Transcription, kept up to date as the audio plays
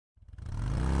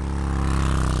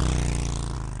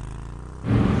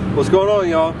What's going on,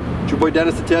 y'all? It's your boy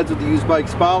Dennis the Teds with the Used Bike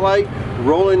Spotlight,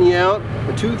 rolling you out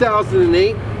a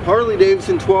 2008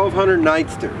 Harley-Davidson 1200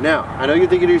 Nightster. Now, I know you're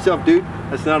thinking to yourself, dude,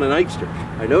 that's not a Nightster.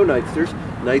 I know Nightsters.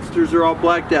 Nightsters are all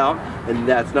blacked out, and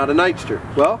that's not a Nightster.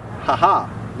 Well, haha,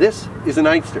 this is a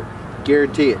Nightster.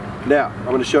 Guarantee it. Now, I'm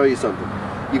going to show you something.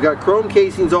 You got chrome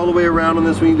casings all the way around on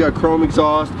this one. You got chrome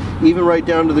exhaust, even right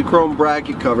down to the chrome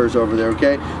bracket covers over there,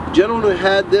 okay? The gentleman who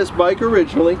had this bike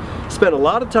originally spent a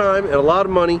lot of time and a lot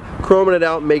of money chroming it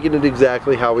out, making it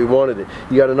exactly how we wanted it.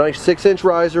 You got a nice 6-inch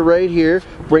riser right here.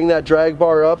 Bring that drag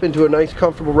bar up into a nice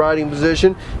comfortable riding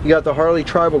position. You got the Harley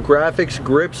Tribal Graphics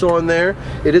grips on there.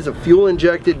 It is a fuel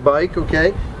injected bike,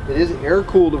 okay? It is air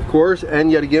cooled, of course,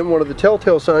 and yet again, one of the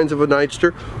telltale signs of a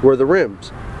Nightster were the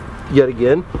rims. Yet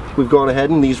again, we've gone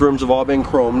ahead and these rims have all been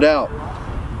chromed out.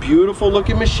 Beautiful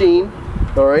looking machine.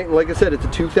 All right, and like I said, it's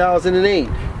a 2008.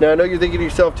 Now I know you're thinking to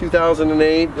yourself,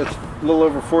 2008, that's a little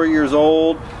over 4 years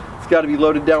old. It's got to be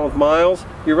loaded down with miles.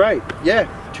 You're right, yeah,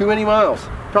 too many miles.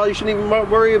 Probably shouldn't even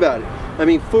worry about it. I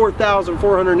mean,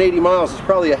 4,480 miles is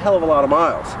probably a hell of a lot of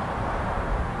miles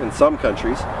in some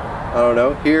countries. I don't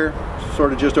know, here,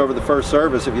 sort of just over the first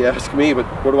service if you ask me, but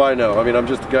what do I know? I mean, I'm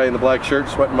just a guy in the black shirt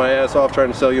sweating my ass off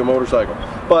trying to sell you a motorcycle.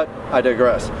 But I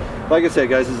digress. Like I said,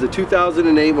 guys, this is a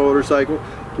 2008 motorcycle,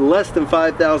 less than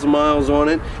 5,000 miles on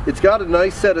it. It's got a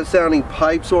nice set of sounding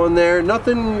pipes on there,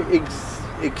 nothing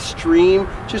extreme,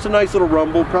 just a nice little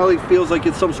rumble. Probably feels like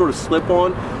it's some sort of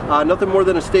slip-on. Nothing more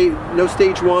than no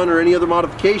stage 1 or any other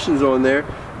modifications on there.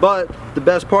 But the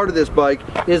best part of this bike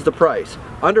is the price.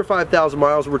 Under 5,000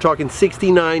 miles, we're talking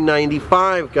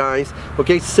 $69.95, guys.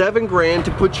 Okay, $7 grand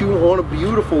to put you on a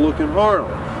beautiful looking Harley.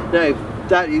 Now, if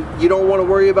that you don't want to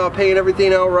worry about paying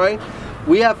everything outright,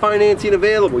 we have financing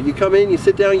available. You come in, you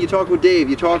sit down, you talk with Dave,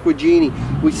 you talk with Jeannie.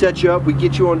 We set you up, we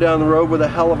get you on down the road with a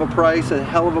hell of a price, a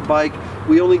hell of a bike.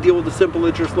 We only deal with the simple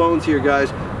interest loans here,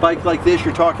 guys. Bike like this,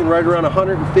 you're talking right around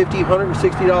 $150,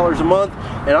 $160 a month,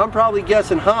 and I'm probably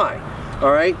guessing high.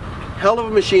 All right, hell of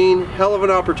a machine, hell of an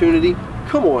opportunity.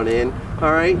 Come on in,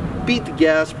 all right? Beat the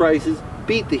gas prices,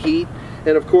 beat the heat,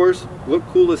 and of course, look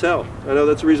cool as hell. I know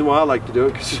that's the reason why I like to do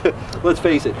it, because let's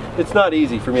face it, it's not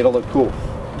easy for me to look cool.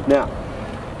 Now,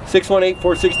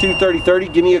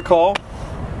 618-462-3030, give me a call.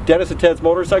 Dennis at Ted's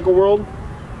Motorcycle World.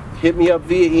 Hit me up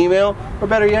via email, or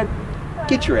better yet,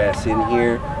 get your ass in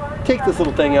here. Take this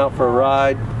little thing out for a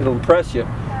ride. It'll impress you,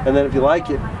 and then if you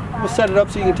like it, we'll set it up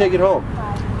so you can take it home.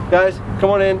 Guys,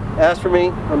 come on in, ask for me.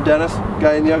 I'm Dennis,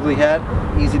 guy in the ugly hat,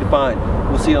 easy to find.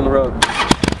 We'll see you on the road.